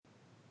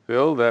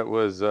Phil, that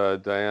was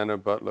Diana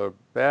Butler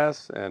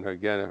Bass, and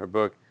again, her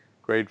book,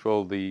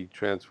 Grateful, The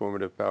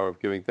Transformative Power of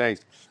Giving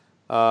Thanks.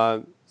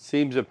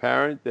 Seems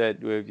apparent that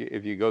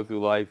if you go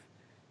through life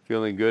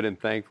feeling good and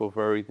thankful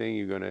for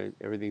everything,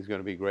 everything's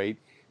gonna be great.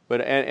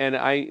 But and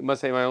I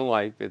must say, my own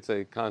life, it's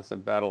a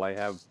constant battle I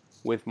have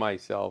with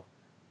myself,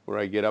 where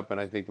I get up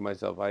and I think to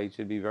myself, I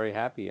should be very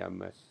happy. I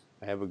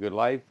have a good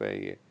life,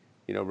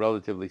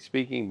 relatively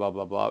speaking, blah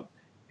blah blah.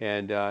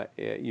 And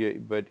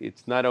but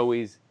it's not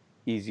always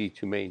easy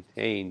to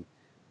maintain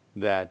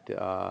that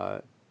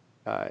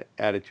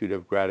attitude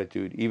of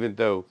gratitude, even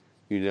though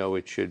you know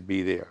it should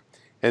be there.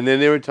 And then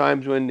there are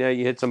times when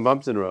you hit some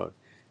bumps in the road,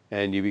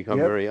 and you become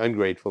Yep. very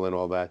ungrateful and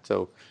all that.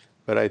 So,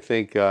 but I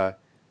think there's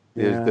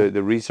Yeah.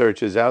 the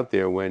research is out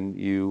there. When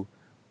you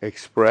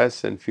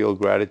express and feel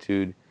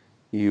gratitude,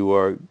 you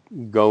are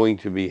going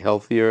to be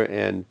healthier,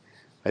 and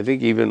I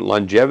think even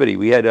longevity.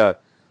 We had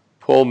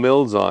Paul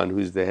Mills on,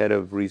 who's the head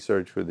of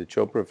research for the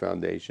Chopra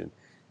Foundation,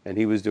 and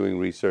he was doing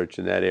research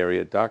in that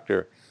area.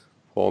 Dr.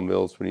 Paul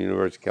Mills from the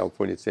University of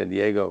California, San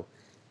Diego,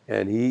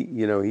 and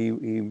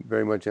he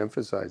very much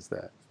emphasized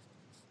that.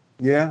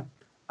 Yeah,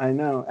 I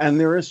know. And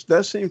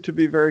does seem to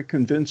be very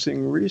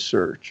convincing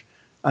research.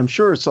 I'm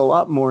sure it's a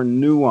lot more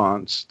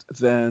nuanced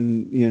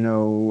than,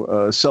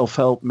 a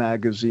self-help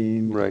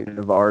magazine Right, kind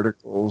of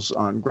articles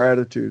on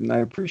gratitude. And I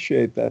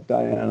appreciate that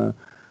Diana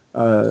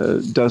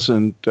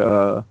doesn't,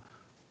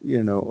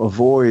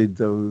 avoid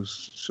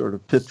those sort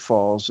of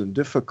pitfalls and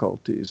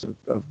difficulties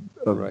of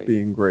right,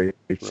 being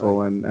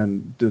grateful right.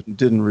 and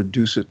didn't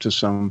reduce it to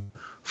some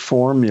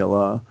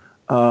formula,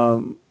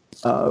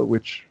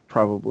 which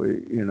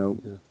probably, Yeah,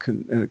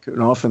 can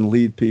often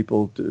lead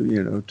people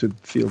to, to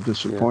feel yeah,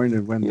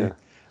 disappointed when they, yeah.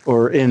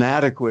 or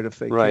inadequate if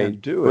they Right.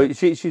 can't do Well, it.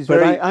 she's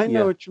But very, I know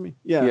yeah. what you mean.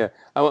 Yeah. Yeah,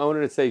 I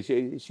wanted to say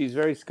she's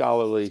very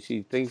scholarly.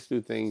 She thinks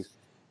through things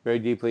very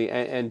deeply,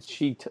 and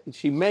she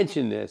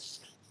mentioned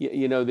this.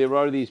 There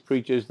are these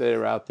preachers that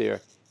are out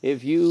there.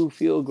 If you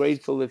feel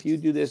grateful, if you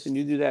do this and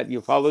you do that, you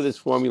follow this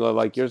formula,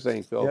 like you're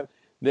saying, Phil. Yep.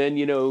 Then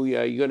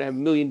yeah, you're going to have $1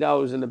 million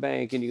in the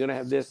bank, and you're going to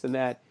have this and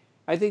that.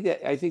 I think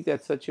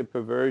that's such a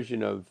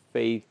perversion of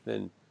faith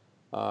and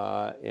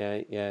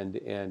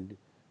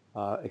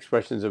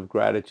expressions of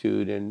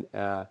gratitude and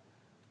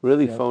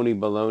really Yep. phony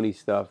baloney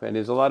stuff. And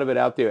there's a lot of it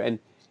out there. And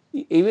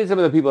even some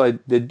of the people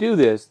that do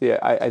this,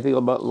 I think a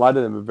lot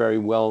of them are very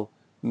well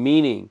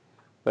meaning,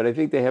 but I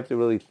think they have to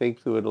really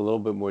think through it a little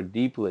bit more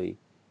deeply.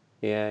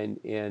 And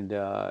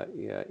yeah,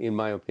 in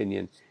my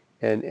opinion,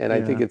 and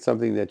I think Yeah. it's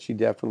something that she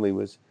definitely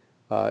was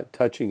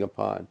touching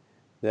upon.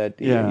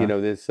 That Yeah.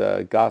 this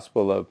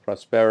gospel of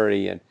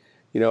prosperity, and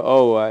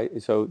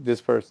so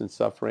this person's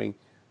suffering,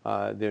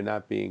 they're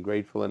not being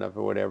grateful enough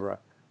or whatever.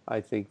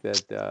 I think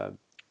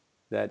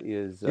that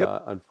is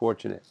Yep.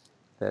 unfortunate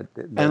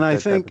And I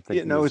that type think, of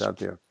thinking is out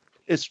there.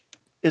 it's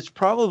it's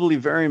probably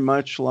very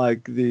much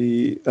like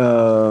the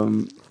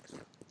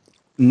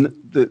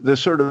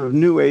sort of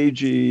new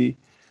agey.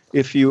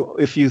 If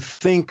you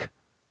think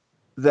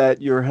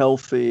that you're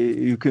healthy,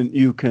 you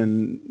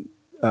can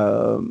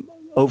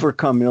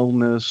overcome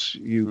illness.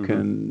 You Hmm.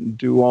 can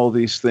do all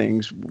these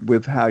things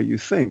with how you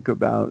think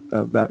about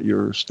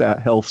your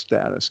health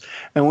status.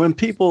 And when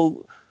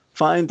people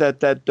find that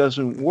that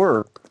doesn't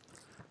work,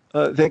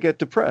 they get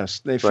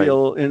depressed. They Right,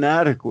 feel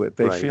inadequate.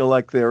 They right, feel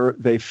like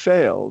they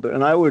failed.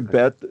 And I would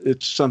right, bet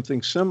it's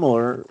something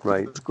similar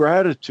right, with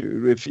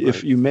gratitude. If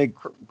right, you make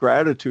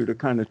gratitude a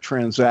kind of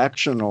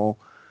transactional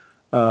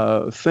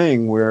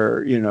thing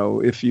where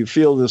if you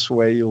feel this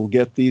way, you'll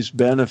get these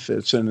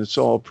benefits, and it's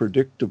all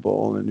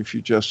predictable. And if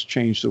you just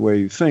change the way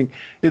you think,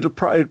 it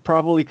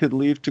probably could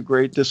lead to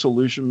great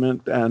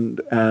disillusionment and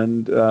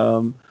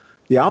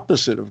the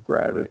opposite of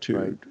right, right.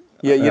 gratitude.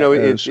 Yeah,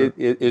 As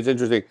it's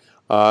interesting.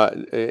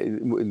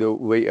 The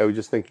way I was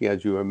just thinking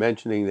as you were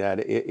mentioning that,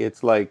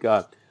 it's like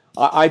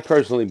I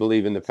personally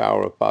believe in the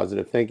power of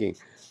positive thinking,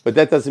 but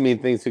that doesn't mean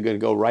things are going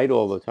to go right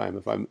all the time.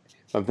 If I'm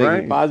thinking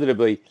Right.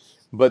 positively,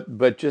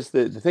 but just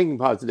the thinking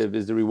positive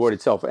is the reward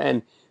itself.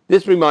 And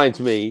this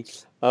reminds me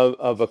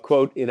of a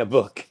quote in a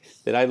book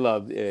that I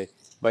loved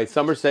by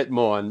Somerset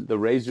Maugham, The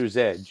Razor's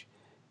Edge,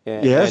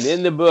 and in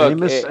Yes, the book,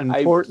 famous,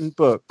 important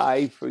book.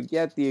 I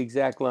forget the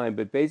exact line,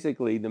 but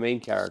basically the main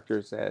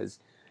character says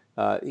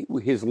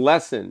his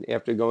lesson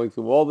after going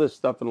through all this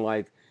stuff in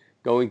life,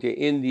 going to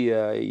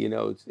India,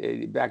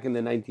 back in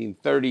the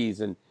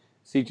 1930s and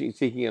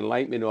seeking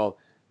enlightenment, all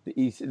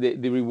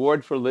the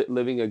reward for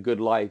living a good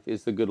life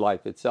is the good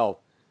life itself.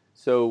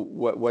 So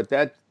what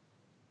that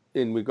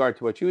in regard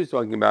to what you was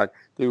talking about,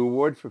 the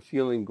reward for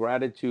feeling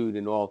gratitude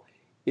and all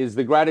is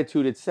the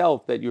gratitude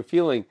itself that you're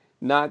feeling,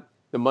 not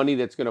the money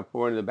that's going to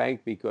pour into the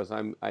bank because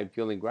I'm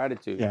feeling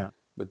gratitude. Yeah,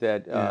 But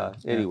that yeah,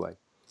 yeah. anyway,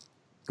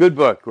 good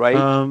book, right?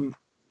 Um,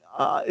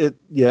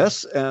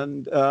 yes,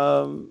 and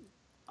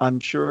I'm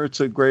sure it's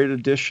a great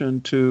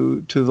addition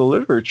to the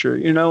literature.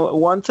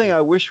 One thing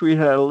I wish we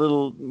had a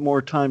little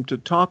more time to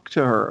talk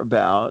to her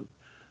about.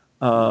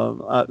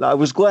 I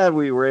was glad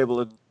we were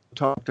able to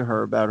talk to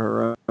her about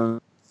her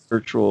own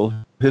spiritual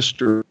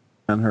history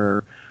and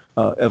her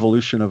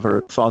evolution of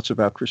her thoughts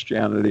about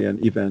Christianity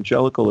and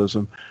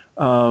evangelicalism.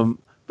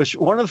 But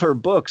one of her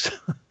books,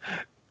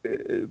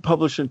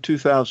 published in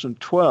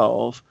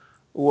 2012,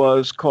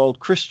 was called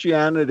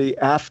Christianity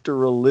After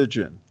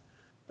Religion: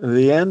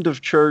 The End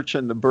of Church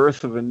and the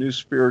Birth of a New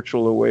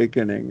Spiritual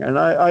Awakening. And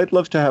I'd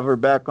love to have her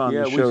back on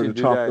Yeah, the we show to should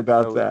do talk that.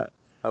 about that,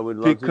 I would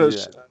love to do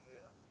because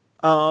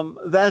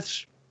that.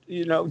 that's,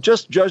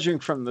 just judging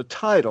from the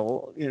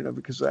title,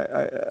 because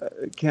I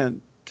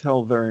can't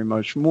tell very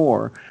much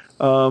more.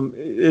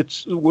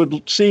 It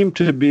would seem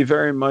to be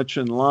very much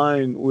in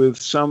line with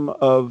some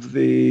of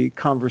the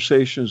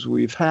conversations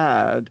we've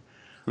had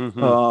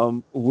Hmm.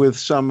 with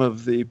some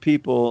of the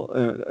people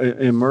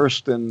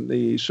immersed in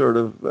the sort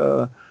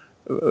of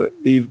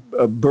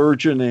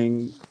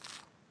burgeoning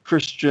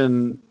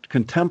Christian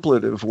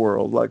contemplative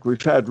world. Like,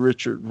 we've had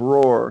Richard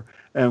Rohr,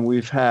 and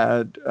we've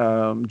had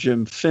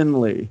Jim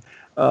Finley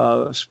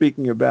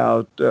speaking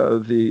about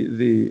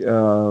the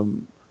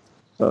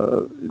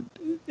uh,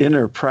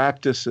 inner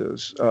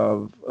practices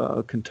of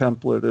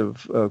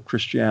contemplative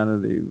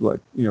Christianity, like,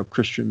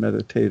 Christian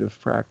meditative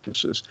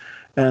practices.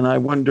 And I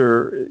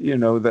wonder,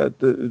 that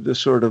the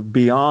sort of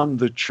beyond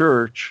the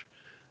church,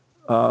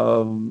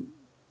 um,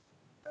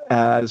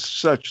 as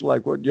such,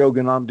 like what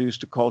Yogananda used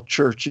to call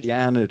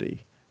churchianity,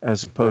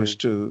 as Right, opposed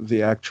to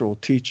the actual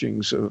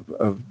teachings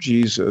of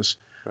Jesus.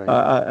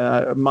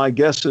 right, My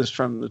guess is,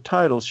 from the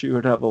title, she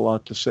would have a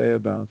lot to say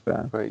about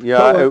that. right. But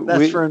Yeah,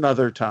 that's for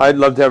another I'd time.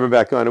 love to have her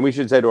back on. And we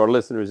should say to our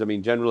listeners, I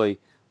mean, generally,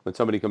 when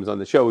somebody comes on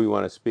the show, we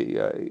want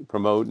to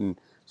promote and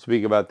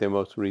speak about their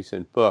most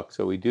recent book.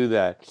 So we do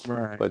that.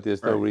 Right, But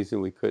there's no right. reason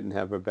we couldn't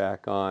have her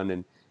back on.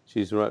 And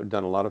she's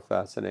done a lot of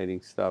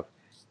fascinating stuff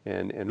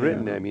and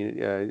written. Yeah. I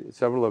mean,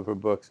 several of her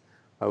books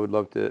I would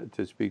love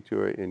to speak to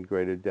her in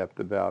greater depth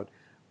about.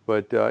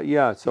 But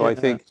yeah, so I Yeah.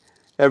 think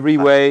every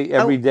I, way, I,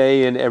 every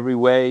day, in every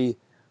way,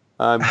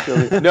 I'm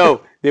feeling. No,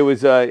 there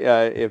was,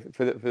 if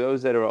for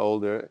those that are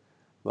older,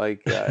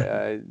 like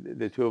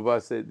the two of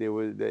us, there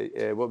was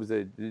what was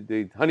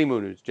the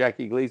honeymooners,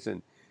 Jackie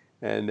Gleason,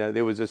 and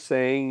there was a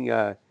saying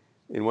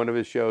in one of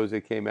his shows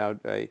that came out.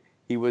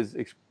 He was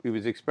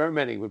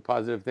experimenting with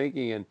positive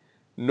thinking, and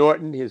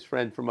Norton, his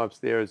friend from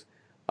upstairs,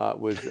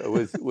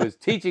 was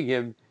teaching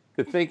him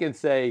to think and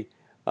say,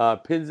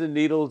 "Pins and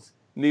needles,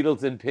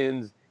 needles and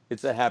pins.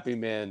 It's a happy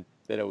man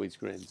that always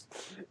grins."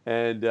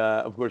 And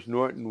of course,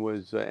 Norton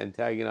was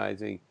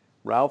antagonizing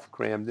Ralph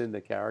Cramden,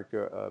 the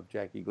character of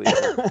Jackie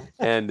Gleason,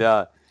 and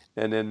uh,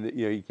 and then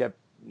he kept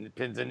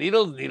pins and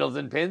needles, needles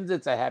and pins.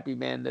 It's a happy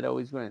man that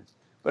always wins.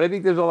 But I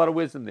think there's a lot of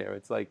wisdom there.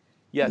 It's like,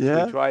 yes, we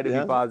yeah, try to be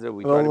yeah. positive,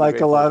 we try Well, to be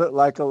grateful.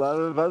 like a lot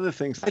of other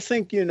things, I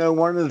think,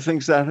 one of the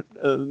things that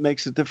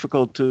makes it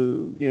difficult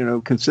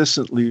to,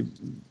 consistently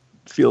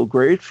feel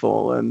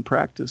grateful and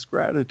practice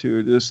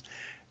gratitude is,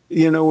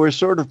 we're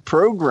sort of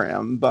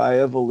programmed by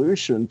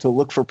evolution to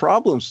look for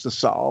problems to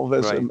solve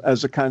Right,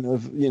 as a kind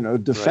of,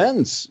 right,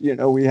 defense.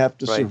 We have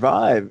to right,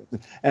 survive,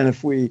 and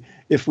if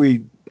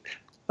we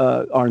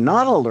are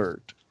not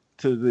alert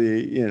to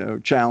the,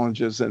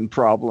 challenges and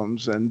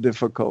problems and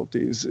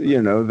difficulties,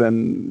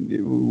 then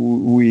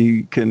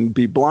we can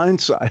be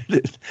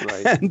blindsided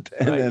right, and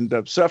right. end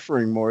up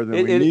suffering more than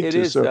It, we it, need it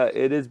to. is So, uh,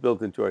 it is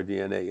built into our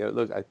DNA.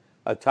 Look,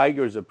 a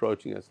tiger is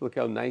approaching us. Look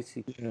how nice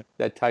yeah.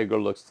 that tiger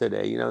looks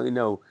today. How do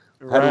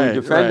we Right,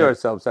 defend right.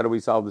 ourselves? How do we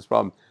solve this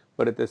problem?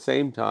 But at the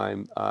same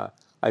time,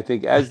 I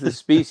think as the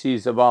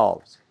species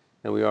evolves,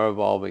 and we are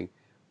evolving,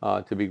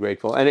 to be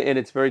grateful. And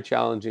it's very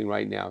challenging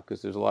right now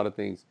because there's a lot of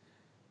things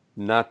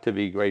not to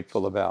be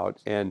grateful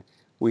about. And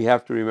we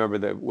have to remember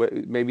that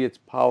maybe it's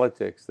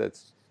politics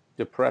that's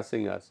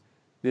depressing us.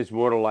 There's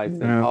more to life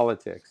than Yeah.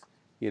 politics.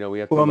 We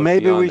have to Well, look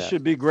maybe we beyond that.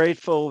 should be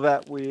grateful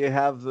that we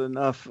have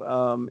enough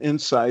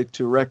insight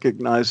to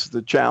recognize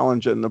the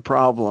challenge and the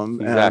problem,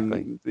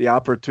 Exactly. and the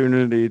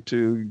opportunity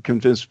to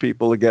convince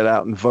people to get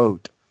out and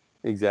vote.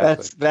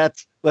 Exactly.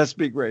 Let's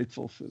be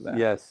grateful for that.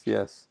 Yes,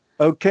 yes.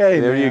 Okay,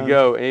 There you man.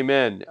 go.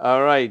 Amen.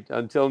 All right.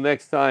 Until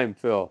next time,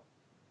 Phil.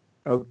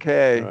 All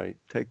Okay. right.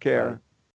 Take Bye. care.